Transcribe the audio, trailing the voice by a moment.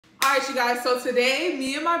All right, you guys, so today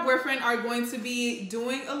me and my boyfriend are going to be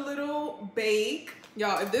doing a little bake.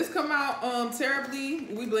 Y'all, if this come out terribly,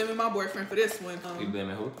 we blaming my boyfriend for this one. You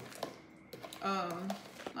blaming who?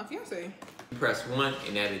 My fiance. You press 1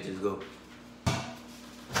 and that'll just go.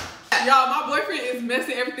 Y'all, my boyfriend is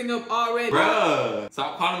messing everything up already. Bruh,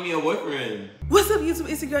 stop calling me a boyfriend. What's up, YouTube?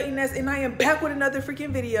 It's your girl Inez, and I am back with another freaking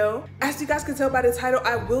video. As you guys can tell by the title,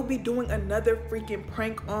 I will be doing another freaking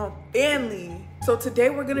prank on family. So today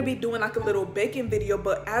we're gonna be doing like a little baking video,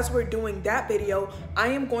 but as we're doing that video, I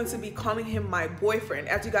am going to be calling him my boyfriend.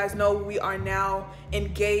 As you guys know, we are now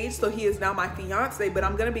engaged, so he is now my fiance, but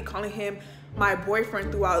I'm gonna be calling him my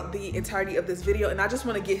boyfriend throughout the entirety of this video, and I just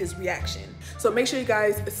want to get his reaction. So make sure you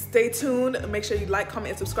guys stay tuned, make sure you like, comment,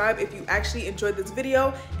 and subscribe if you actually enjoyed this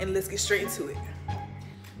video, and let's get straight into it.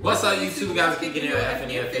 What's up, YouTube guys? Kicking it with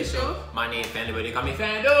FNE Official. My name is Fando, but they call me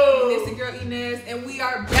Fando. It's the girl Inez, and we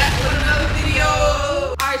are back with another video.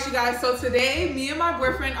 All right, you guys, so today me and my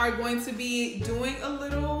boyfriend are going to be doing a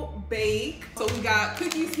little bake. So we got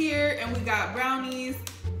cookies here, and we got brownies.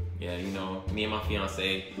 Yeah, you know, me and my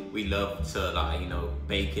fiance, we love to like, you know,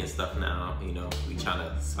 bake and stuff now. You know, we trying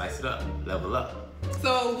to spice it up, level up.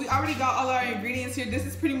 So we already got all our ingredients here. This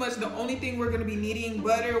is pretty much the only thing we're gonna be needing: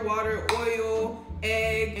 butter, water, oil,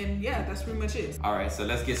 egg, and yeah, that's pretty much it. All right, so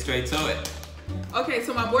let's get straight to it. Okay,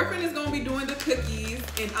 so my boyfriend is gonna be doing the cookies,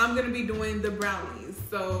 and I'm gonna be doing the brownies.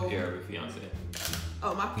 So You're your fiance.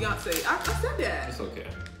 Oh, my fiance. I said that. It's okay.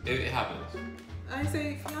 It happens. I didn't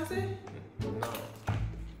say fiance. No.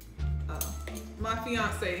 My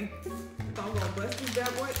fiance. So I'm gonna bust this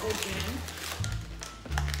bad boy open.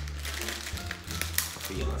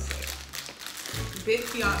 Fiance. Big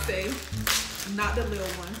fiance, not the little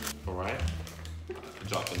one. All right.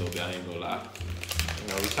 Drop a little bit, I ain't gonna lie. You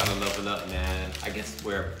know, we trying to level up, man. I guess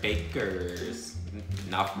we're bakers,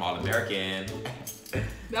 not from All American.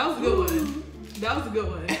 That was a good one. That was a good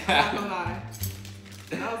one. I'm not gonna lie.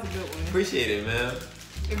 That was a good one. Appreciate it, man.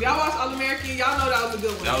 If y'all watch All American, y'all know that was a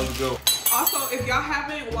good one. That was a good one. Also, if y'all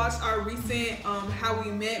haven't watched our recent how we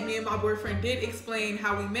met, me and my boyfriend did explain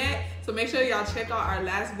how we met. So make sure y'all check out our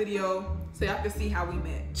last video so y'all can see how we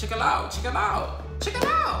met. Check it out, check it out, check it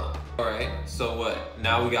out. All right, so what?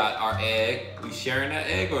 Now we got our egg. We sharing that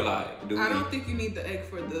egg or like? I don't think you need the egg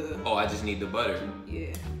for the... Oh, I just need the butter.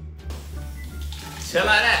 Yeah. Chill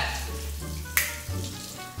like that.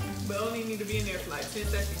 But only need to be in there for like 10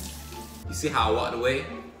 seconds. You see how I walked away?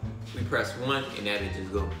 We press 1 and that'll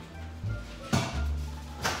just go.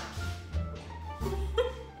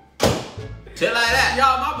 Chill like that.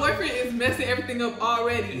 Y'all, my boyfriend is messing everything up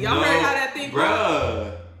already. Y'all heard how that thing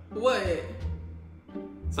Bruh. What?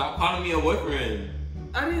 Stop calling me a boyfriend.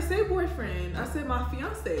 I didn't say boyfriend. I said my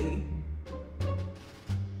fiance.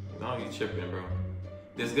 No, you tripping, bro.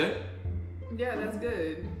 This good? Yeah, that's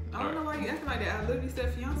good. I don't know why you acting like that. I literally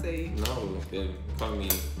said fiance. No, they're calling me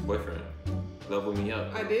boyfriend. Level me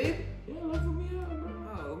up. I did? Yeah, level me up, bro.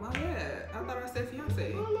 Oh, my bad. I thought I said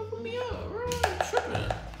fiance. Oh, level me up, bro. You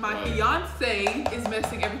tripping. My fiance is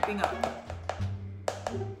messing everything up.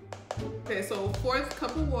 Okay, so 4th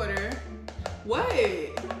cup of water. What?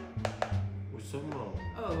 What's up, Mom?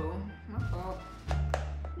 Oh, my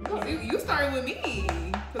fault. You started with me.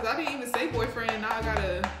 Because I didn't even say boyfriend. Now I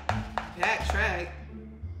gotta backtrack.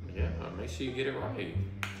 Yeah, make sure you get it right.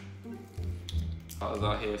 I was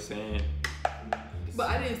out here saying. But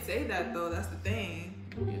I didn't say that though. That's the thing.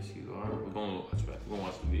 Yes, you are. We're gonna watch back. We're gonna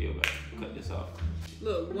watch the video back. Cut this off.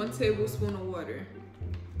 Look, 1 tablespoon of water.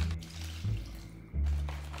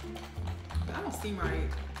 That don't seem right.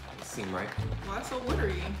 It seem right. Why it's so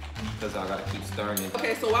watery? Because I gotta keep stirring it.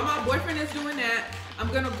 Okay, so while my boyfriend is doing that, I'm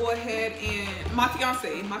gonna go ahead and my fiance.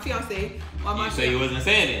 While my You say you wasn't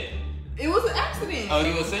saying it. It was an accident. Oh,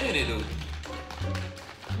 you was saying it, dude.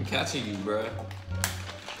 I'm catching you, bruh.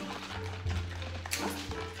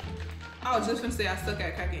 I was just gonna say I suck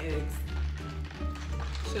at cracking eggs.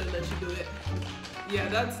 Should've let you do it. Yeah,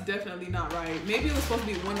 that's definitely not right. Maybe it was supposed to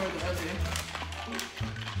be one or the other.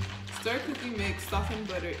 Stir cookie mix, softened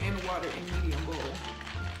butter, and water in medium bowl.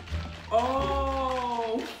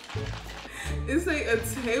 Oh, it's like a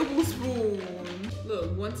tablespoon.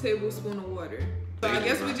 Look, 1 tablespoon of water. So I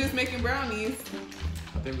guess we're just making brownies.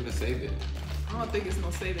 I think we can save it. I don't think it's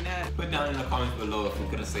no saving that. Put down in the comments below if we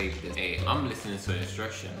could have saved this. Hey, I'm listening to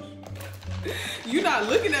instructions. You're not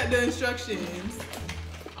looking at the instructions.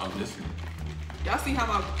 I'm listening. Y'all see how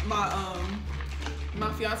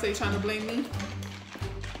my fiance trying to blame me?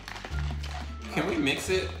 Can we mix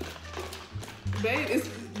it? Babe,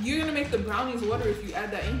 you're gonna make the brownies water if you add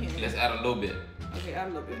that in here. Let's add a little bit. Okay, add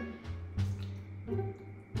a little bit.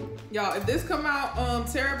 Y'all, if this come out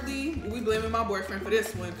terribly, we blaming my boyfriend for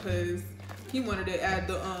this one because he wanted to add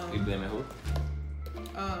the You blaming who?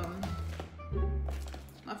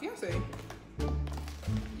 my fiance.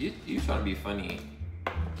 You trying to be funny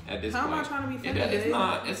at this How point. am I trying to be funny?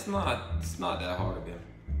 It's not that hard, then.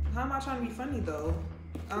 How am I trying to be funny though?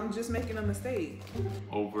 I'm just making a mistake.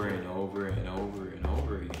 Over and over and over and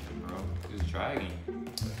over again, bro. It's dragging.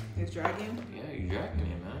 It's dragging? Yeah, you're dragging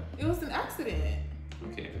it, man. It was an accident.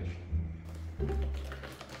 Okay, bitch.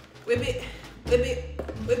 Whip it, whip it,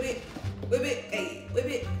 whip it, whip it, hey, whip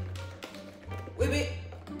it, whip it,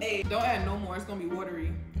 hey. Don't add no more, it's gonna be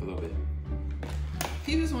watery. A little bit.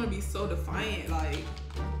 He just wanna be so defiant, like,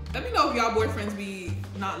 let me know if y'all boyfriends be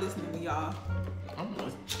not listening to y'all.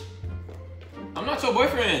 I'm not your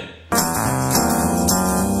boyfriend.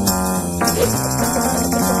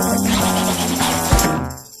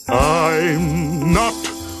 I'm not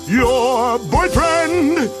your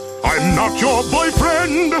boyfriend. I'm not your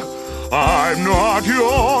boyfriend. I'm not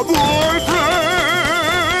your boyfriend.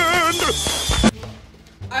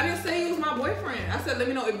 I didn't say he was my boyfriend. I said let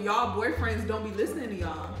me know if y'all boyfriends don't be listening to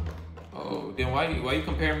y'all. Oh, then why you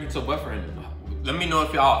comparing me to a boyfriend? Let me know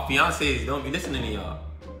if y'all fiancés don't be listening to y'all.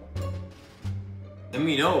 Let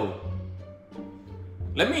me know.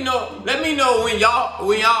 Let me know when y'all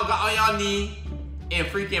got on y'all knee and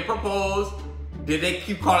freaking propose. Did they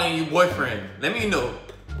keep calling you boyfriend? Let me know.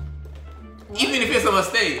 What? Even if it's a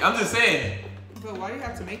mistake, I'm just saying. But why do you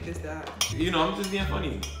have to make this that? You know, I'm just being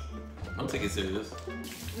funny. I'm taking it serious.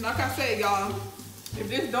 Like I said, y'all, if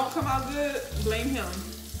this don't come out good, blame him.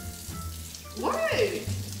 What?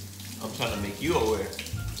 I'm trying to make you aware.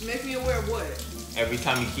 Make me aware of what? Every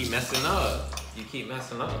time you keep messing up, you keep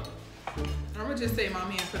messing up. I'm gonna just stay in my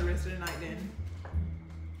man for the rest of the night then.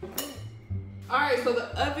 All right, so the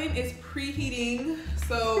oven is preheating,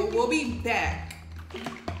 so we'll be back.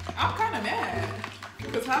 I'm kind of mad,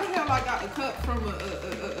 because how the hell I got a cup from a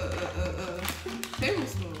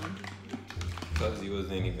tablespoon? Because you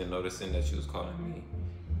wasn't even noticing that she was calling me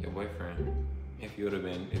your boyfriend. If you would have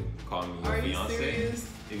been calling me your fiance, serious?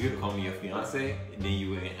 If you'd have called me your fiance, then you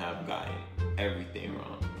wouldn't have gotten everything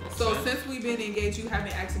wrong. You know So since we've been engaged, you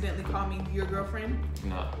haven't accidentally called me your girlfriend?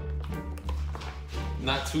 No.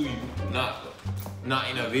 Not to you. Not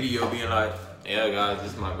in a video being like, yeah guys,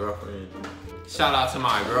 this is my girlfriend. Shout out to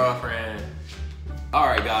my girlfriend.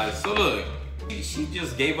 Alright guys, so look. She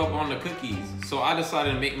just gave up on the cookies. So I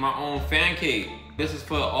decided to make my own fan cake. This is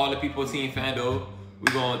for all the people Team Fando.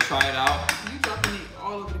 We're gonna try it out. You dropping it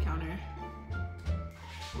all over the counter.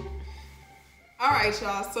 All right,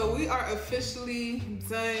 y'all, so we are officially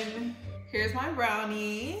done. Here's my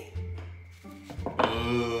brownie.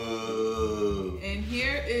 Ooh. And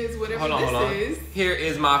here is whatever hold on. is. Here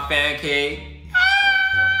is my fan cake.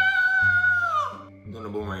 I'm doing a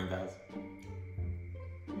boomerang, guys.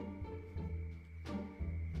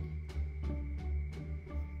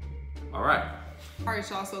 All right,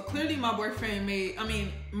 y'all, so clearly my boyfriend made,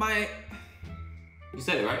 You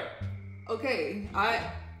said it, right? Okay,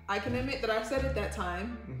 I can admit that I said it that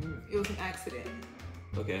time. It was an accident.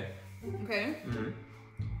 Okay. Okay?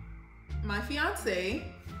 My fiance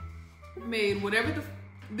made whatever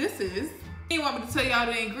this is. He didn't want me to tell y'all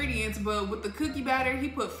the ingredients, but with the cookie batter, he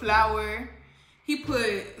put flour, he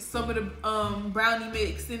put some of the brownie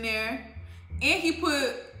mix in there, and he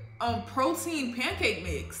put protein pancake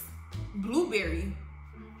mix, blueberry.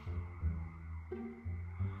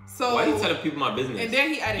 So, why are you telling people my business? And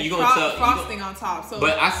then he added frosting on top. So,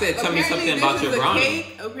 but I said, tell me something about your brownie.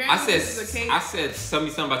 I said, tell me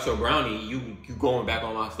something about your brownie. You going back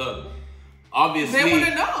on my stuff. Obviously, they want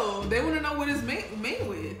to know. They want to know what it's made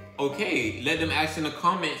with. Okay, let them ask in the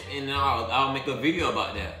comments, and I'll make a video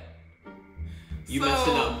about that. You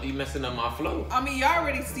messing up my flow. I mean, y'all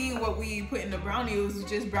already seen what we put in the brownie. It was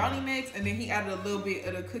just brownie mix, and then he added a little bit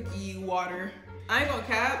of the cookie water. I ain't gonna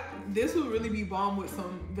cap, this would really be bomb with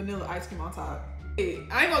some vanilla ice cream on top. I ain't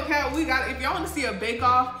gonna cap, if y'all wanna see a bake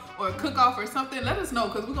off or a cook off or something, let us know,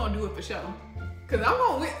 cause we're gonna do it for show. Cause I'm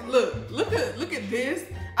gonna, look at this.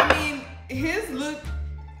 I mean, his look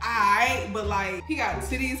alright, but like, he got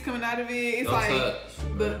titties coming out of it. It's Don't like,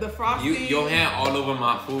 touch, the frosting. Your hand all over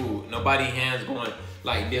my food. Nobody hands going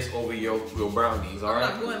like this over your brownies, all right?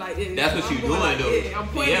 I'm not going like this. That's what you're doing, like though. I'm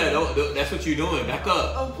pointing. Yeah, that's what you're doing. Back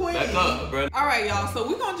up. I'm pointing. Back up, bro. All right, y'all. So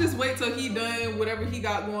we're going to just wait till he done whatever he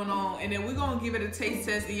got going on. And then we're going to give it a taste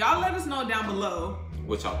test. And y'all let us know down below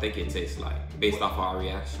what y'all think it tastes like based off our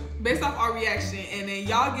reaction. Based off our reaction. And then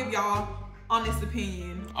y'all give y'all honest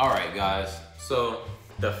opinion. All right, guys. So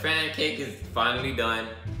the fan cake is finally done.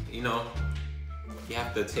 You know, you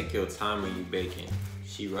have to take your time when you're baking.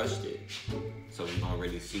 she rushed it. So we don't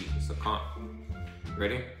really see. It's a comp.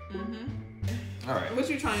 Ready? Mm-hmm. All right. What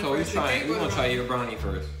you trying so first? We're gonna try your brownie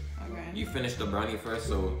first. Okay. You finished the brownie first,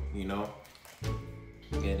 so you know.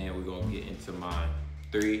 And then we're gonna get into mine.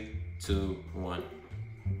 3, 2, 1.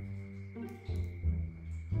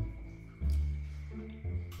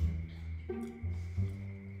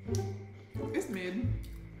 It's mid.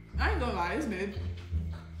 I ain't gonna lie, it's mid.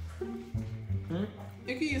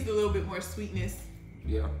 It could use a little bit more sweetness.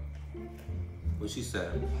 Yeah. What she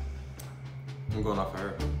said. I'm going off of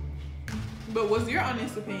her. But what's your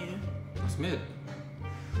honest opinion? It's mid.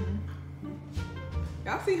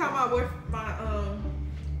 Y'all see how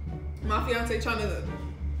my fiance trying to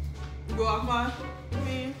go off my,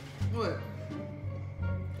 what?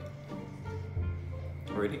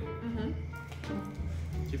 Ready? Mm-hmm.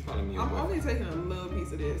 Keep calling me your I'm boyfriend. only taking a little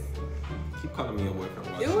piece of this. Keep calling me your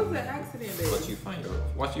boyfriend. It was an accident, baby.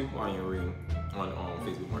 Watch you find your ring on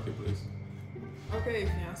Facebook Marketplace. Okay,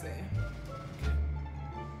 fiance.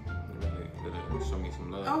 Really show me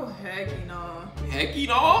some love. Oh, hecky nah. Hecky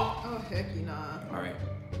no? Oh, hecky nah. All right.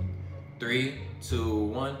 3, 2,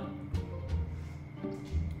 1.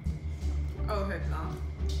 Oh, heck nah.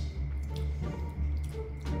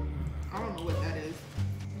 I don't know what that is.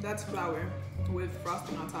 That's flour with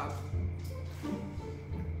frosting on top.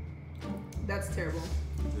 That's terrible.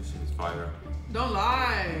 This shit is fire. Don't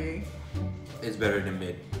lie. It's better than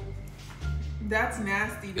mid. That's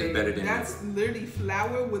nasty, baby. It's better than That's literally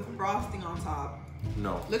flour with frosting on top.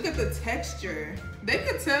 No. Look at the texture. They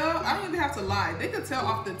could tell. I don't even have to lie. They could tell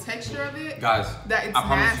off the texture of it. Guys, that it's I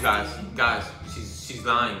promise nasty. you guys, she's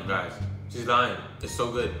lying, guys. She's lying. It's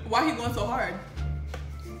so good. Why he going so hard?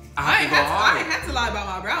 I ain't had to lie about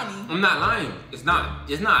my brownie. I'm not lying. It's not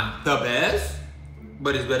the best,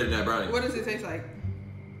 but it's better than that brownie. What does it taste like?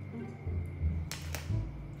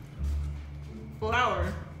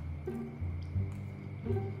 Flour.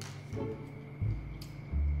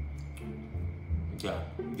 Yeah,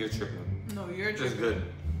 you're tripping. No, you're It's tripping. good.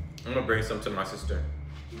 I'm gonna bring some to my sister.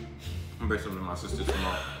 I'm gonna bring some to my sister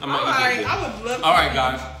tomorrow. Alright, I would love to. Alright,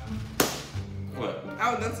 guys. What?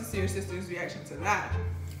 I would love to see your sister's reaction to that.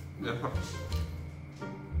 I'm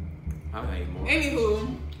not eating more.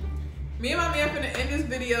 Anywho, me and my man finna end this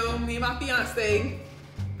video. Me and my fiance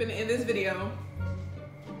finna end this video.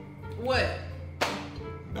 What?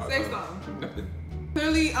 Say something.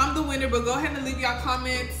 Clearly, I'm the winner, but go ahead and leave y'all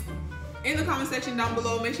comments in the comment section down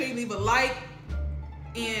below. Make sure you leave a like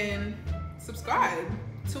and subscribe.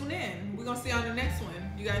 Tune in. We're gonna see you on the next one.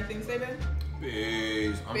 You got anything to say, babe?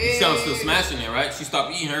 Peace. You sound still smashing it, right? She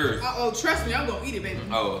stopped eating hers. Oh, trust me, I'm gonna eat it, baby.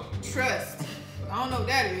 Oh. Trust. I don't know what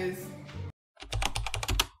that is.